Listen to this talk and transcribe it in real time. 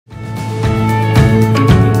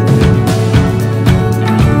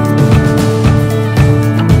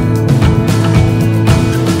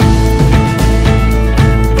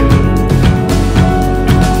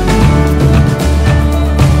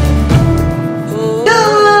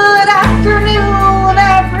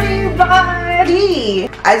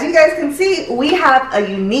As you guys can see, we have a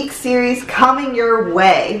unique series coming your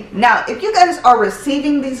way. Now, if you guys are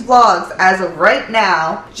receiving these vlogs as of right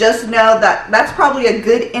now, just know that that's probably a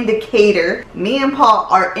good indicator me and Paul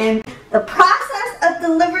are in the process of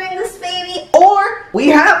delivering this baby, or we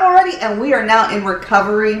have already and we are now in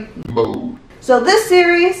recovery mode. So this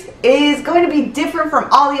series is going to be different from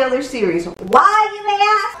all the other series. Why, you may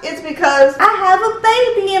ask? It's because I have a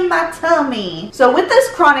baby in my tummy. So with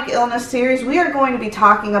this chronic illness series, we are going to be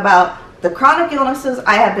talking about the chronic illnesses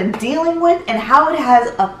I have been dealing with and how it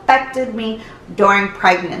has affected me during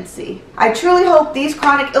pregnancy. I truly hope these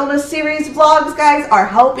chronic illness series vlogs, guys, are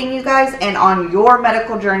helping you guys and on your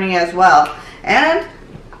medical journey as well. And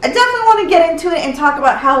I definitely want to get into it and talk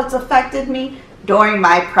about how it's affected me during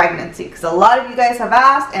my pregnancy, because a lot of you guys have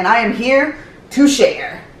asked and I am here to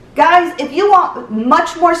share. Guys, if you want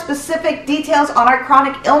much more specific details on our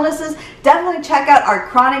chronic illnesses, definitely check out our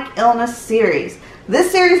chronic illness series.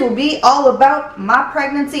 This series will be all about my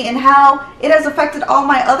pregnancy and how it has affected all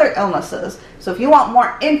my other illnesses. So if you want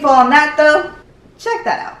more info on that though, check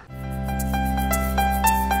that out.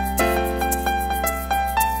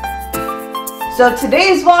 So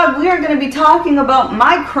today's vlog, we are going to be talking about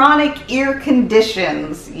my chronic ear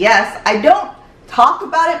conditions. Yes, I don't talk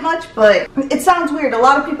about it much, but it sounds weird. A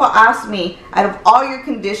lot of people ask me, out of all your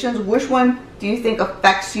conditions, which one do you think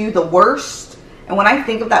affects you the worst? And when I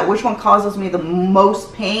think of that, which one causes me the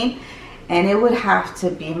most pain? And it would have to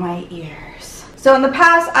be my ears. So in the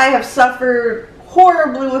past, I have suffered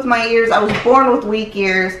horribly with my ears. I was born with weak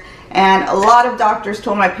ears, and a lot of doctors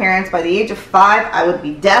told my parents by the age of 5 I would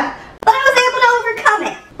be deaf. But I was able to overcome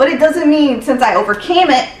it. But it doesn't mean, since I overcame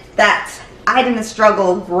it, that I didn't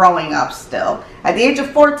struggle growing up still. At the age of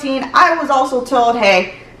 14, I was also told,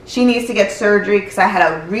 hey, she needs to get surgery because I had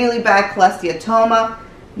a really bad cholesteatoma.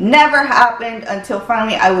 Never happened until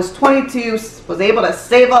finally I was 22, was able to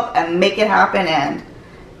save up and make it happen and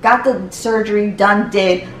got the surgery done,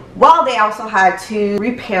 while they also had to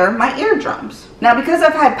repair my eardrums. Now, because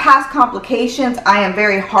I've had past complications, I am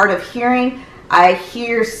very hard of hearing. I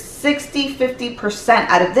hear 60-50%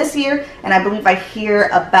 out of this ear, and I believe I hear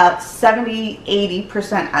about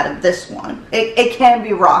 70-80% out of this one. It can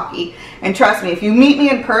be rocky, and trust me, if you meet me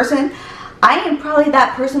in person, I am probably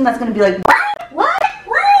that person that's going to be like, what?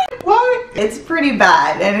 It's pretty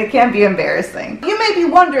bad, and it can be embarrassing. You may be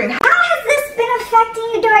wondering, how has this been affecting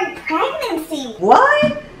you during pregnancy?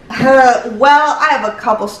 What? Well, I have a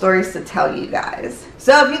couple stories to tell you guys.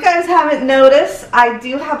 So if you guys haven't noticed, I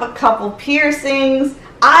do have a couple piercings.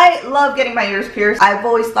 I love getting my ears pierced. I've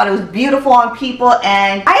always thought it was beautiful on people,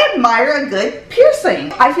 and I admire a good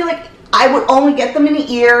piercing. I feel like I would only get them in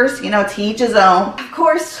the ears, you know, to each his own. Of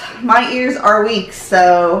course, my ears are weak,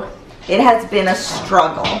 so it has been a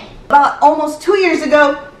struggle. About almost 2 years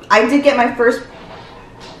ago, I did get my first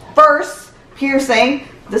piercing.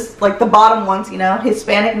 This, like the bottom ones, you know,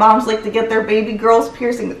 Hispanic moms like to get their baby girls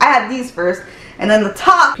piercing. I had these first, and then the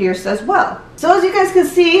top pierced as well. So as you guys can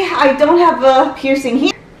see, I don't have a piercing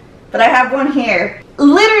here, but I have one here.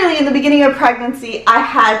 Literally in the beginning of pregnancy, I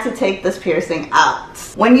had to take this piercing out.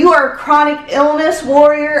 When you are a chronic illness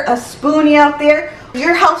warrior, a spoonie out there,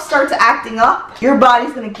 your health starts acting up, your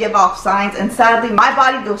body's gonna give off signs, and sadly, my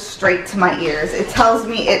body goes straight to my ears. It tells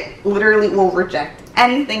me it literally will reject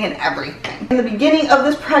anything and everything. In the beginning of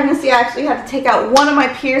this pregnancy, I actually had to take out one of my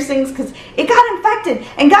piercings because it got infected.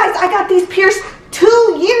 And guys, I got these pierced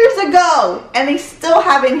 2 years ago, and they still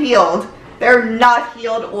haven't healed. They're not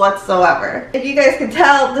healed whatsoever. If you guys can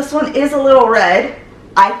tell, this one is a little red.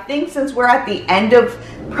 I think since we're at the end of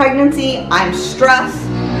pregnancy, I'm stressed.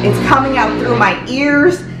 It's coming out through my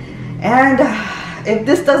ears, and if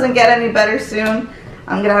this doesn't get any better soon,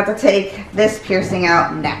 I'm gonna have to take this piercing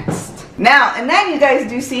out next. Now, and then you guys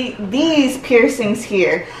do see these piercings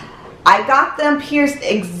here. I got them pierced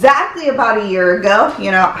exactly about a year ago.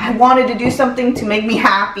 You know, I wanted to do something to make me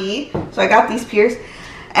happy, so I got these pierced,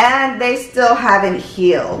 and they still haven't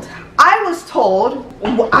healed. I was told,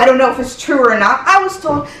 I don't know if it's true or not, I was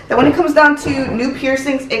told that when it comes down to new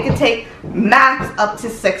piercings, it could take max up to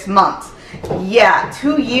 6 months. Yeah,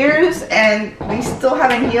 2 years and we still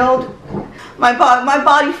haven't healed. My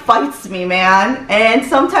body fights me, man. And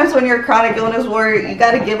sometimes when you're a chronic illness warrior, you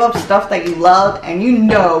gotta give up stuff that you love, and you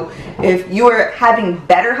know if you're having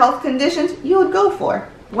better health conditions, you would go for.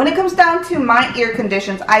 When it comes down to my ear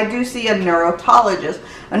conditions, I do see a neurotologist.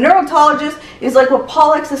 A neurotologist is like what Paul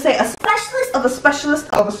likes to say, a specialist of a specialist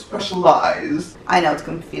of a specialized. I know it's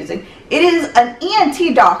confusing. It is an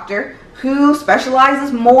ENT doctor who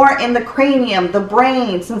specializes more in the cranium, the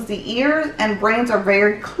brain, since the ears and brains are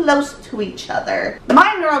very close to each other.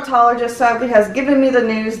 My neurotologist sadly has given me the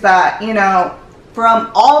news that, you know,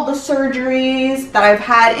 from all the surgeries that I've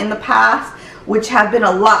had in the past, which have been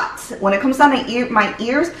a lot. When it comes down to my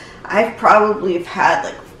ears, I've probably had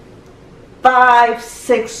like 5,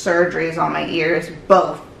 6 surgeries on my ears,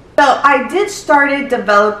 both. So I did started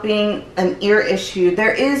developing an ear issue.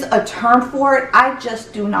 There is a term for it. I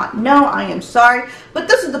just do not know. I am sorry. But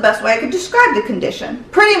this is the best way I could describe the condition.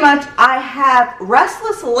 Pretty much, I have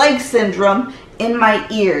restless leg syndrome in my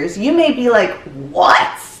ears. You may be like,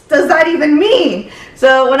 what does that even mean?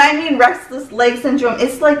 So when I mean restless leg syndrome,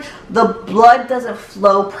 it's like the blood doesn't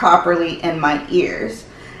flow properly in my ears.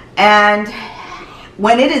 And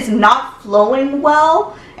when it is not flowing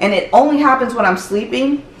well, and it only happens when I'm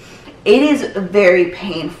sleeping, it is very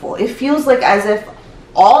painful. It feels like as if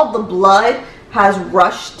all the blood has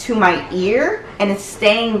rushed to my ear and it's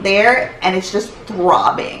staying there and it's just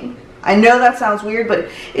throbbing. I know that sounds weird, but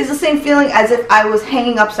it's the same feeling as if I was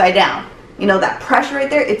hanging upside down. You know, that pressure right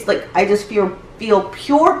there, it's like I just feel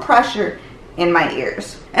pure pressure in my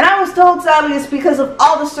ears. And I was told, sadly, it's because of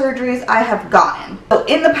all the surgeries I have gotten. So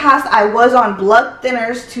in the past, I was on blood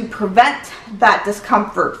thinners to prevent that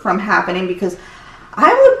discomfort from happening, because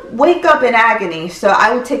I would wake up in agony. So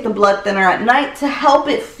I would take the blood thinner at night to help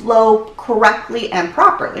it flow correctly and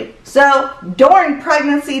properly. So during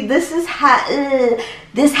pregnancy, this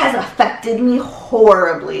has affected me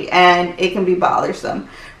horribly, and it can be bothersome.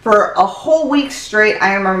 For a whole week straight,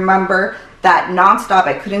 I remember that nonstop.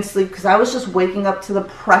 I couldn't sleep because I was just waking up to the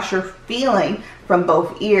pressure feeling from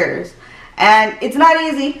both ears. And it's not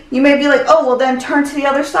easy. You may be like, oh, well then turn to the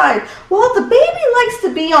other side. Well, the baby likes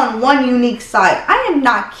to be on one unique side. I am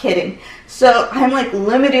not kidding. So I'm like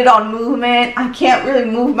limited on movement. I can't really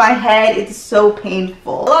move my head. It's so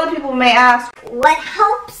painful. A lot of people may ask, what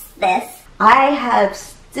helps this? I have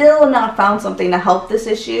still not found something to help this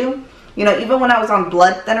issue. You know, even when I was on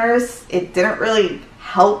blood thinners, it didn't really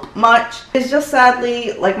help much. It's just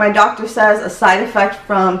sadly, like my doctor says, a side effect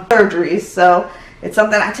from surgeries. So it's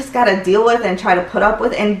something I just gotta deal with and try to put up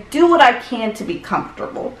with and do what I can to be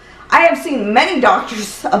comfortable. I have seen many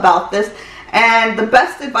doctors about this, and the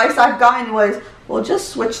best advice I've gotten was, well, just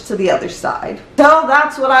switch to the other side. So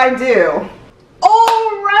that's what I do.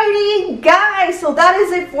 Alrighty guys, so that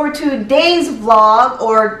is it for today's vlog,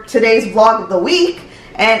 or today's vlog of the week.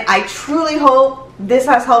 And I truly hope this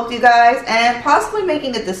has helped you guys and possibly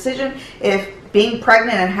making a decision if being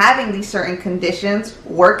pregnant and having these certain conditions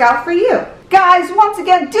work out for you. Guys, once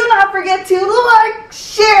again, do not forget to like,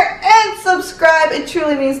 share, and subscribe. It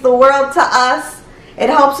truly means the world to us. It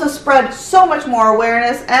helps us spread so much more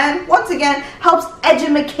awareness, and once again, helps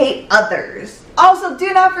educate others. Also,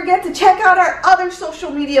 do not forget to check out our other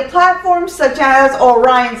social media platforms, such as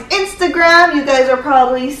Orion's Instagram. You guys are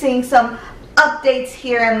probably seeing some updates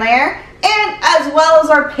here and there, and as well as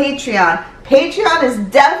our Patreon. Patreon is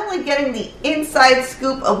definitely getting the inside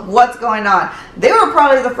scoop of what's going on. They were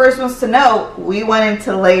probably the first ones to know we went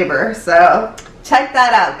into labor, so check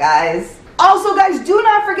that out, guys. Also, guys, do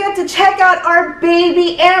not forget to check out our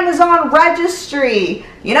baby Amazon registry.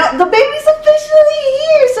 You know, the baby's officially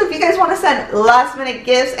here, so if you guys want to send last minute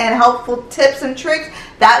gifts and helpful tips and tricks,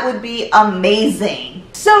 that would be amazing.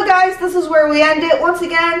 So guys, this is where we end it. Once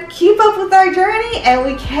again, keep up with our journey, and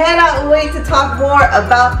we cannot wait to talk more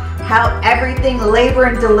about how everything labor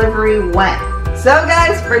and delivery went. So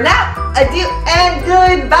guys, for now, adieu and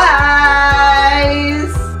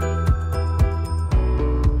goodbyes.